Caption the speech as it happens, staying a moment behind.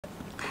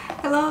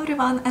Hello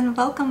everyone and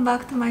welcome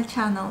back to my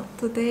channel.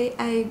 Today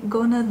I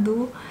gonna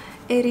do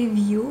a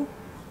review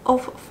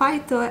of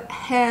Phyto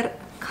hair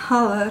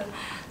color.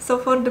 So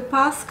for the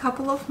past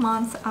couple of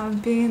months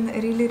I've been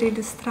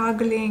really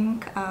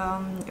struggling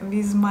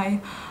with my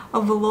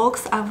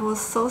vlogs. I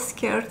was so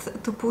scared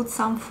to put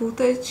some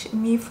footage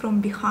me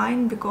from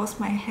behind because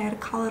my hair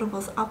color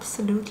was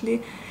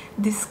absolutely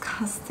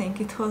disgusting.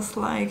 It was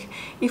like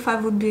if I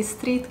would be a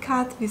street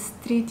cat with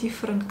three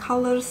different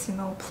colors, you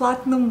know,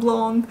 platinum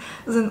blonde,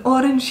 then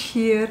orange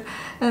hair,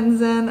 and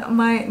then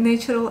my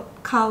natural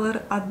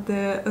color at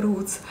the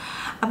roots.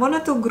 I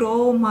wanted to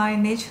grow my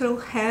natural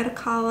hair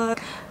color.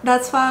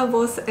 That's why I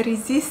was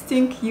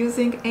resisting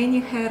using any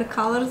hair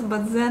colors,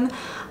 but then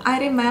I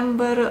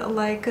remember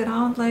like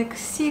around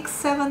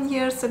 6-7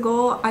 years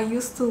ago I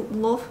used to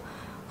love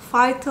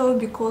Phyto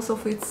because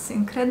of its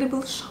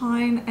incredible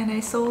shine, and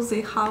I saw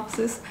they have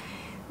this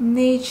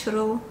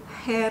natural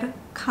hair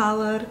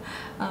color,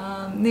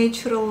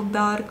 natural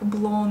dark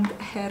blonde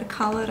hair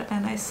color,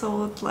 and I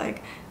thought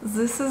like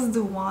this is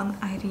the one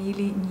I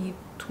really need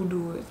to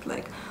do it.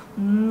 Like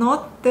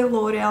not the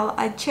L'Oreal.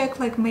 I checked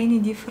like many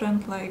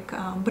different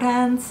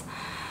brands.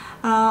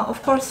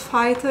 Of course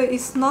Phyto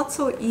is not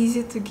so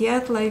easy to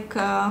get. Like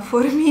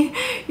for me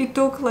it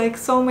took like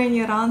so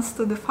many runs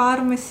to the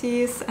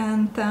pharmacies,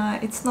 and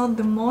it's not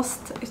the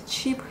most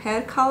cheap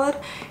hair color.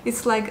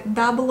 It's like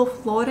double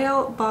of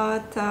L'Oreal,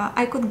 but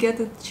I could get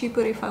it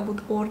cheaper if I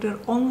would order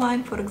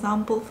online. For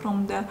example,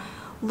 from the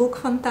Look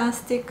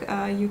Fantastic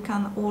you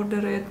can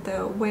order it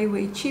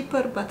way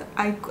cheaper, but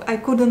I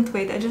couldn't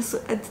wait.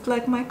 It's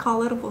like my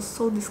color was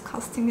so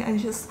disgusting. I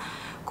just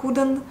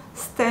couldn't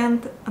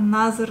stand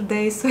another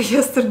day. So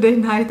yesterday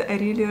night I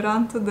really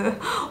ran to the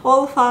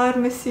old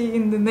pharmacy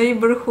in the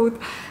neighborhood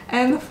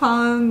and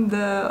found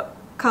the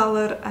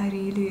color I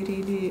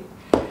really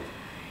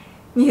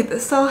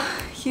need. So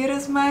here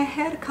is my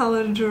hair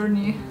color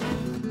journey.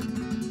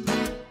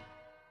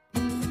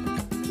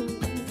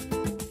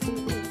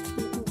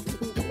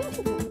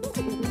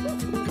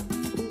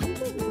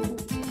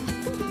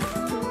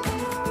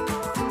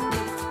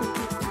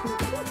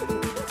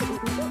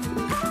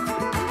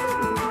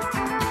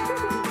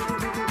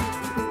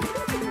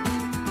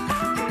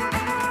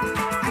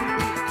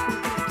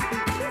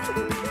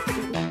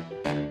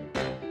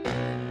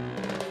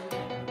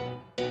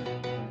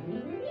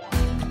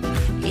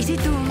 Y si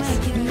tú me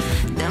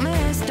quieres,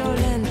 dame esto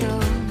lento.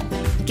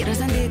 Quiero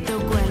sentir tu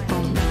cuerpo.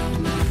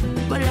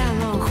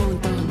 Volamos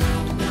juntos.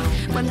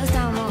 Cuando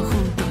estamos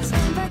juntos.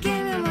 Pa' que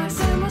mi amor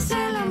somos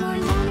el amor.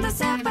 El mundo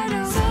se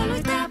paró. Solo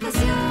esta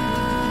pasión.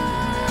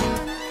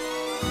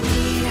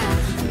 Mira,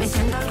 me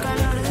siento el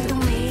calor de tu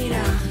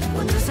mira.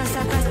 Cuando se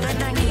acerca estoy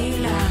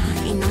tranquila.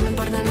 Y no me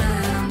importa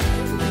nada.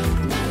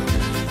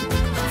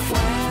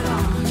 Fuego,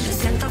 yo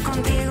siento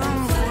contigo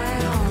un fuego.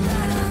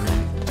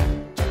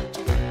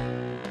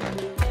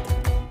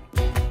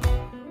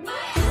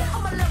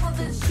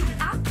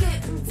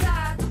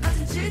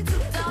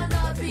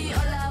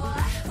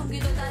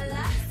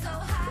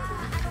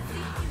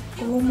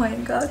 Oh my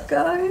god,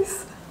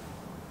 guys,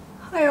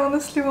 I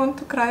honestly want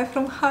to cry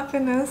from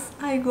happiness.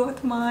 I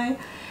got my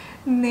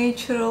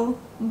natural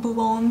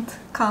blonde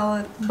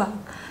color back.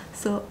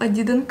 So I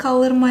didn't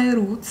color my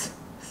roots,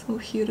 so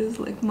here is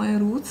like my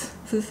roots.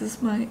 This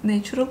is my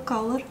natural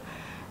color,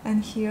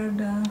 and here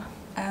the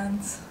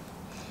ends.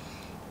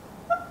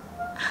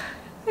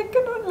 I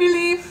cannot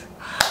believe.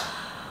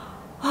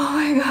 Oh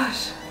my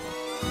gosh.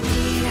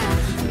 Mira,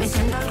 me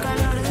siento el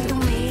calor de tu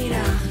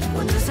mira.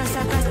 Cuando se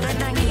acerca estoy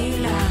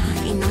tranquila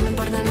y no me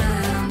importa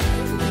nada.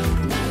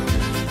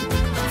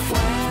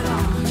 Fuego,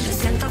 yo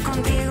siento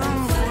contigo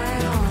un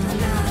fuego,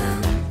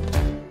 nada.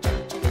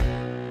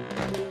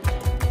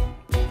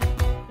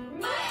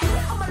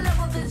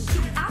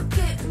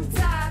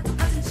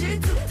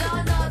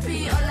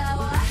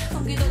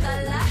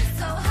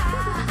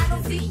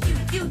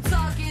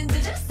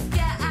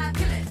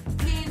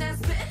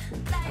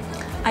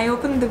 I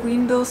opened the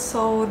window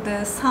so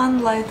the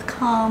sunlight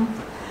come,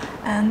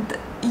 and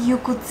you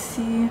could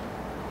see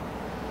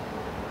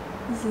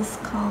this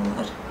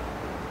color,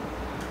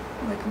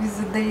 like with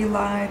the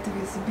daylight,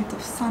 with a bit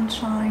of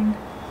sunshine.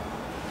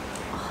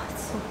 Oh,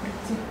 it's so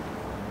pretty.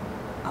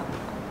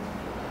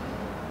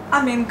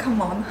 I mean,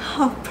 come on,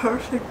 how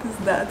perfect is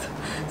that?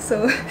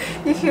 So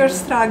if you're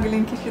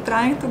struggling, if you're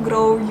trying to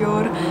grow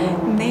your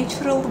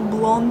natural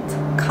blonde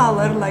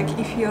color, like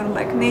if you're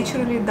like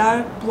naturally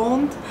dark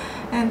blonde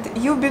and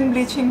you've been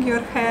bleaching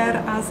your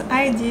hair as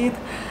I did,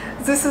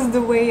 this is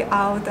the way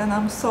out. And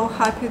I'm so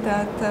happy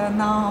that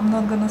now I'm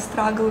not gonna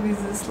struggle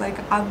with this like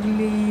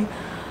ugly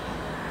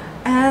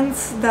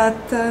ends,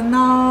 that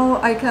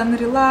now I can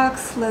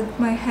relax, let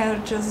my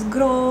hair just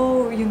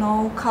grow, you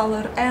know,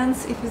 color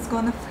ends if it's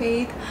gonna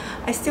fade.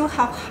 I still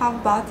have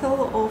half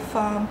bottle of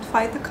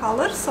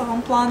Phytoclr, so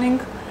I'm planning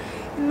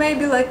in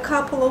maybe like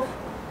couple of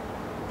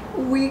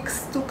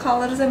weeks to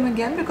color them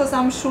again, because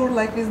I'm sure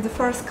like with the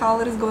first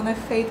color is gonna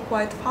fade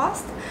quite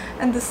fast,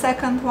 and the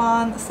second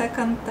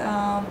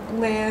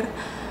layer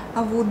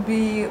would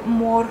be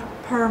more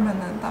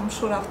permanent, I'm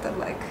sure, after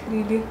like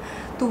really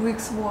 2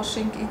 weeks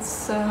washing,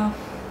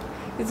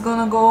 it's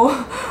gonna go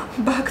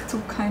back to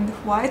kind of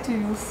white. You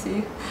will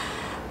see.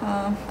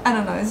 I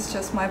don't know, it's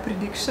just my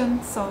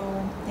prediction. So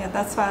yeah,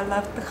 that's why I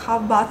left the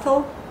half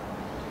bottle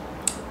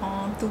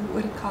to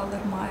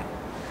recolor my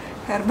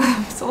hair. But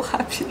I'm so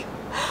happy.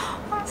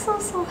 I'm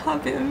so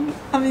happy.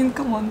 I mean,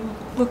 come on,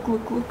 look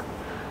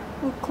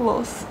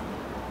close.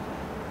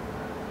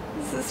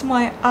 This is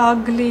my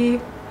ugly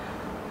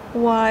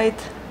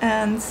white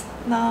ends.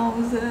 Now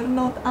they're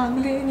not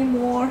ugly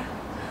anymore.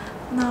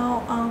 Now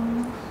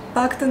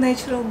back to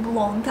natural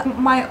blonde.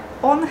 My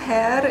own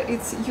hair,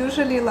 it's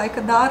usually like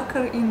a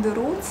darker in the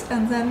roots,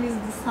 and then with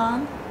the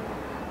sun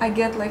I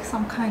get like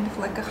some kind of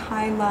like a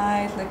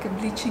highlight, like a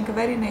bleaching, a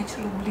very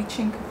natural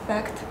bleaching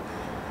effect.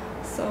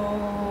 So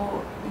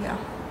yeah,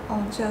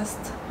 I'm just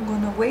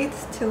gonna wait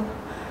till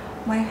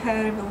my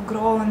hair will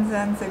grow, and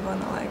then they're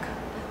gonna like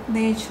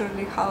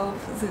naturally have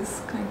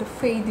this kind of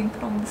fading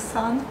from the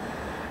sun.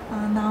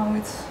 Now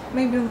it's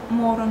maybe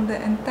more on the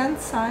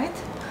intense side.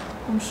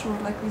 I'm sure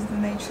like with the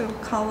natural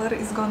color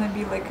it's gonna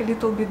be like a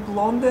little bit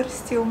blonder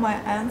still my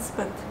ends,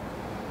 but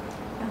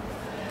yeah,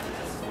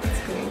 it's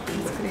great,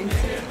 it's great.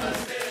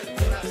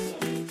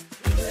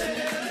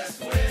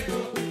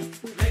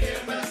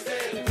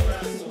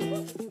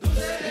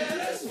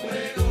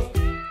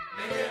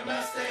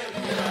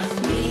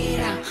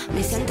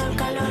 Me siento el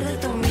calor de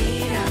tu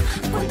mira,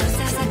 cuando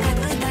estás acá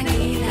estoy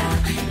tranquila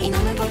y no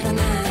me importa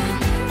nada.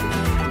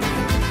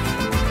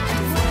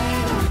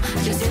 Fuego,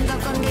 yo siento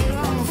contigo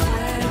un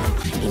fuego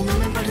y no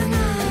me importa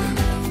nada.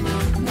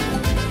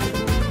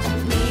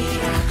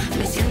 Mira,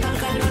 me siento el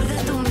calor de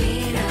tu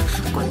mira,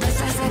 cuando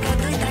estás acá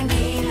estoy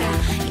tranquila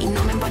y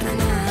no me importa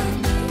nada.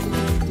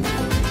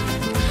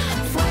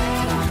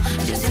 Fuego,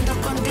 yo siento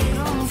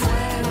contigo un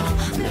fuego,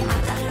 me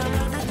mata el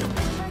olor de tu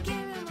cuerpo.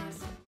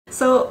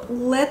 So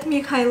let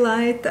me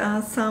highlight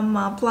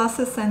some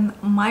pluses and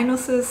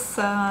minuses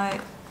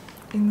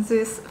in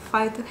this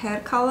Phyto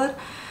hair color.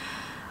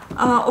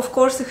 Of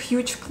course, a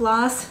huge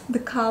plus, the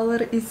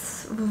color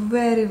is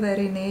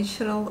very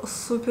natural,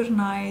 super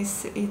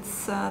nice.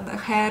 It's the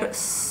hair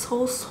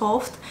so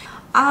soft.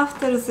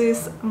 After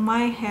this,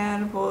 my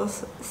hair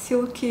was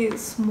silky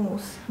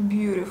smooth,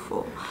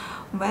 beautiful.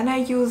 When I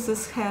use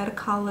this hair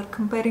color,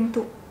 comparing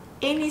to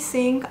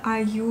anything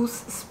I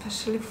use,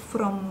 especially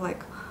from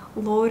like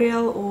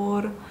L'Oreal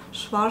or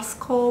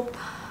Schwarzkopf,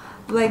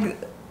 like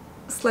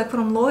it's like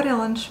from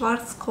L'Oreal and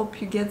Schwarzkopf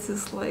you get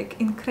this like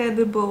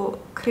incredible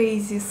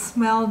crazy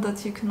smell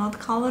that you cannot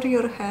color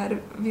your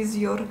hair with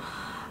your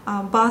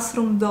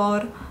bathroom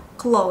door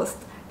closed.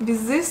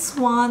 With this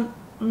one,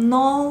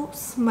 no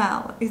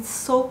smell. It's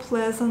so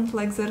pleasant,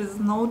 like there is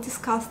no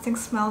disgusting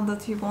smell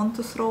that you want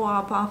to throw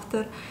up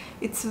after.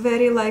 It's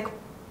very like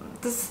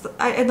this,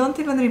 I don't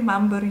even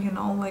remember, you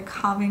know, like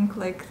having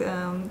like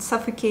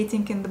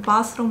suffocating in the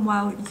bathroom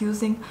while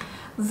using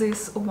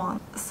this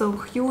one. So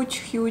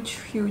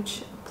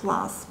huge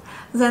plus.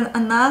 Then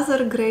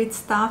another great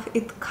stuff,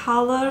 it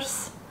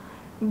colors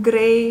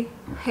gray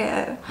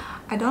hair.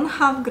 I don't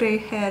have gray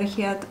hair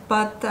yet,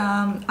 but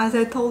as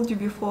I told you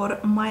before,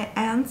 my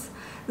ends,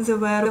 they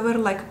were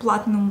like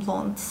platinum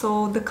blonde,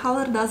 so the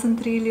color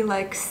doesn't really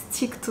like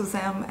stick to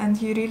them,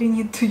 and you really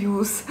need to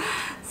use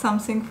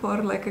something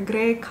for like a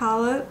gray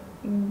color,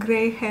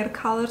 gray hair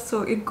color,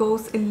 so it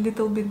goes a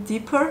little bit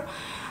deeper.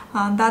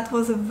 That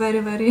was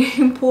very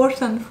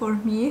important for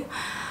me.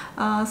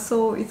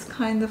 So it's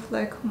kind of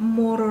like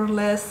more or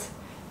less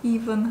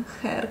even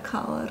hair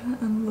color,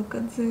 and look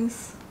at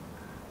this,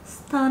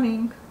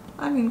 stunning.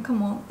 I mean,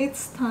 come on, it's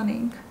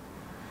stunning.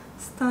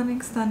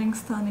 Stunning.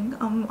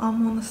 I'm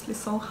honestly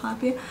so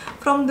happy.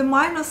 From the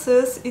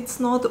minuses, it's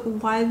not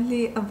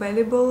widely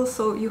available,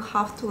 so you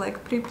have to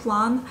like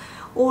pre-plan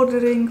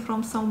ordering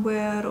from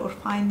somewhere or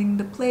finding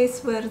the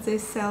place where they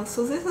sell.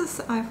 So this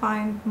is, I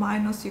find,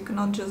 minus. You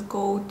cannot just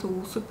go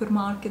to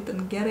supermarket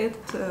and get it.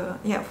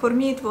 Yeah, for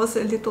me it was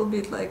a little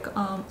bit like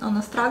on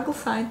a struggle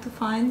side to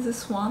find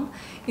this one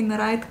in the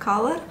right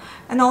color,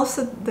 and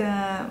also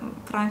the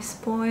price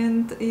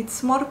point.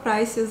 It's more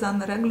pricey than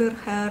regular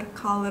hair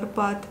color,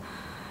 but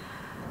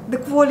the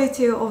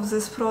quality of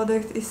this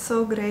product is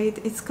so great.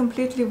 It's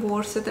completely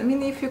worth it. I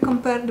mean, if you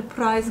compare the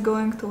price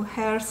going to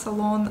hair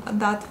salon,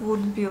 that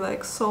would be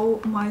like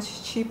so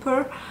much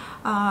cheaper,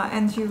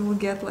 and you will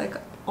get like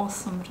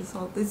awesome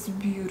result. It's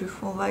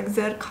beautiful, like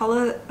their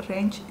color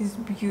range is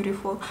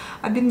beautiful.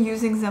 I've been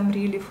using them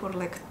really for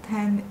like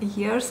 10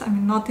 years. I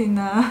mean, not in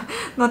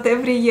not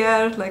every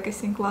year, like I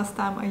think last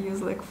time I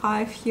used like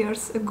 5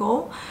 years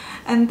ago,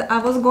 and I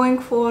was going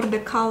for the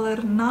color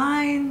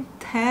 9,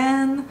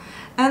 10,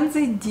 and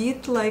they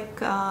did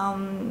like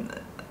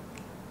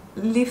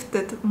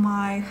lifted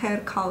my hair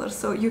color,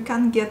 so you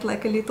can get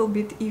like a little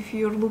bit if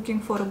you're looking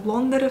for a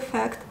blonder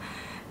effect.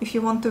 If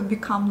you want to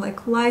become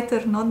like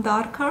lighter, not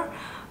darker,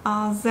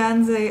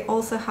 then they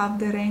also have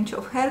the range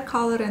of hair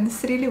color, and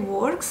this really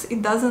works.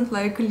 It doesn't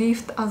like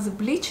lift as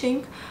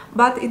bleaching,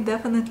 but it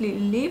definitely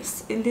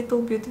lifts a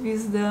little bit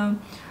with the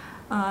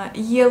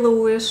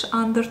yellowish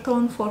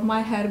undertone for my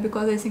hair,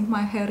 because I think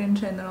my hair in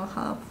general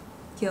have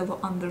yellow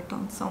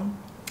undertone. So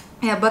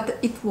yeah, but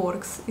it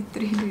works, it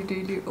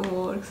really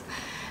works.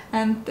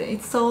 And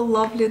it's so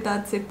lovely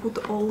that they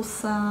put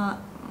also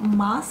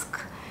mask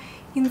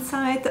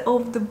inside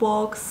of the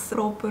box,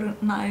 proper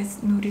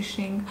nice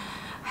nourishing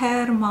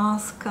hair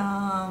mask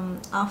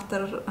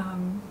after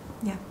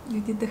yeah, you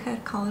did the hair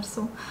color.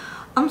 So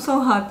I'm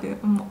so happy,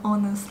 I'm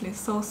honestly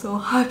so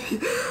happy.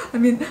 I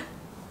mean,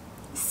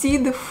 see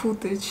the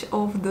footage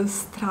of the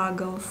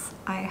struggles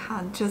I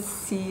had, just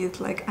see it.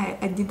 Like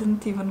I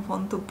didn't even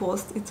want to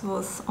post, it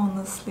was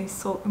honestly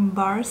so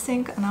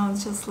embarrassing, and I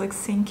was just like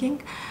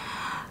thinking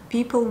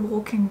people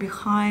walking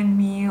behind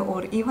me,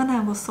 or even I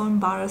was so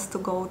embarrassed to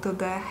go to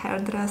the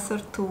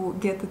hairdresser to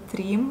get a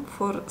trim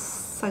for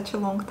such a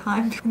long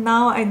time.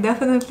 Now I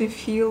definitely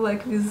feel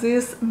like with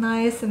this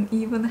nice and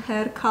even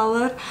hair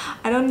color,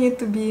 I don't need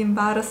to be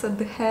embarrassed at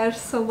the hair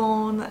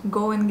salon,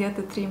 go and get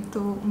a trim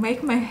to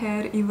make my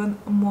hair even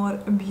more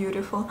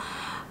beautiful.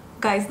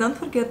 Guys, don't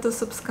forget to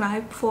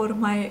subscribe for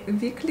my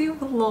weekly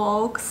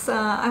vlogs.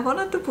 I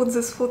wanted to put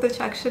this footage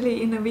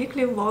actually in a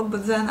weekly vlog,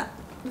 but then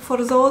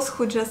for those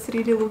who just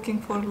really looking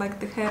for like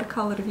the hair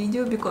color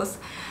video, because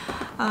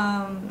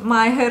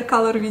my hair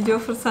color video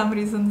for some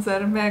reason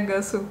they're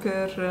mega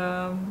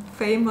super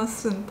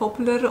famous and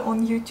popular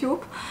on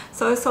YouTube,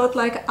 so I thought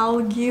like I'll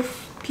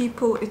give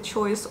people a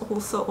choice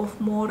also of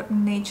more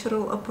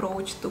natural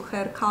approach to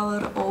hair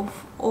color,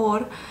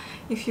 or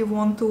if you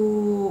want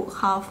to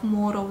have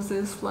more of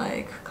this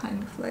like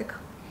kind of like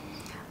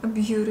a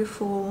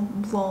beautiful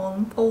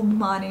blonde, old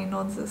money,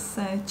 not this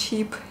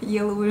cheap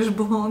yellowish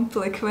blonde.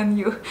 Like when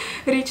you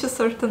reach a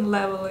certain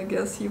level, I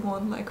guess you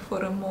want like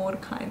for a more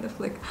kind of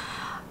like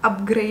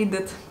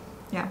upgraded,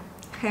 yeah,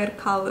 hair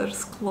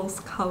colors, clothes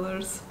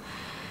colors.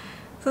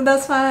 So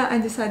that's why I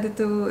decided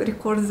to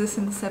record this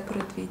in a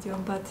separate video.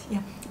 But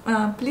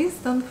yeah, please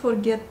don't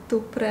forget to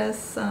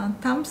press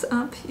thumbs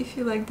up if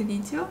you like the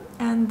video,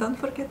 and don't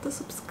forget to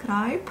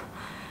subscribe.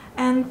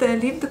 And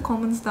leave the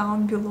comments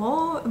down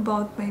below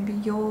about maybe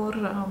your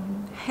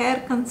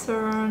hair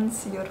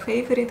concerns, your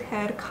favorite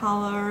hair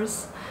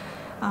colors,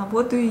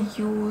 what do you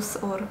use,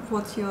 or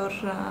what you're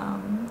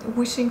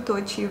wishing to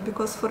achieve,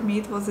 because for me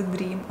it was a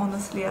dream,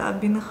 honestly. I've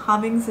been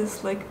having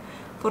this like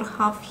for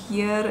half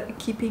year,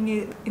 keeping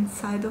it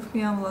inside of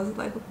me. I was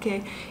like,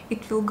 okay,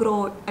 it will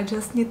grow, I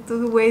just need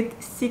to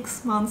wait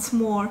 6 months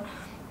more.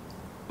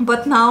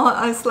 But now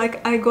I was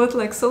like, I got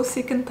like so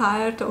sick and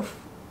tired of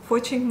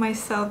watching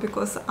myself,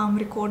 because I'm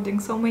recording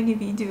so many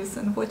videos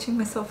and watching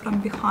myself from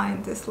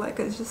behind is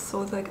like, I just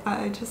thought like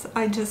I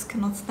just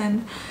cannot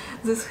stand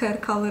this hair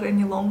color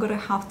any longer. I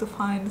have to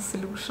find a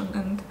solution,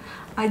 and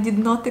I did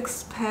not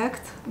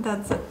expect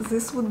that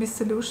this would be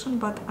solution,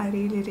 but I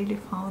really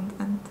found,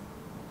 and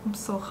I'm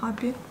so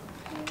happy.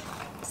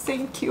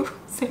 Thank you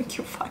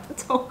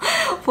Phyto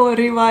for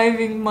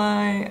reviving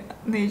my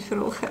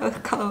natural hair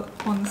color,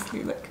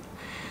 honestly. Like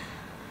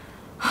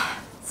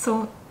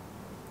so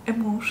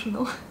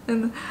emotional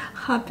and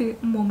happy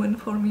moment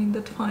for me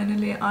that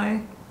finally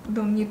I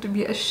don't need to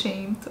be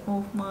ashamed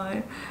of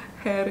my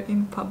hair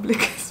in public,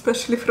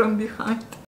 especially from behind.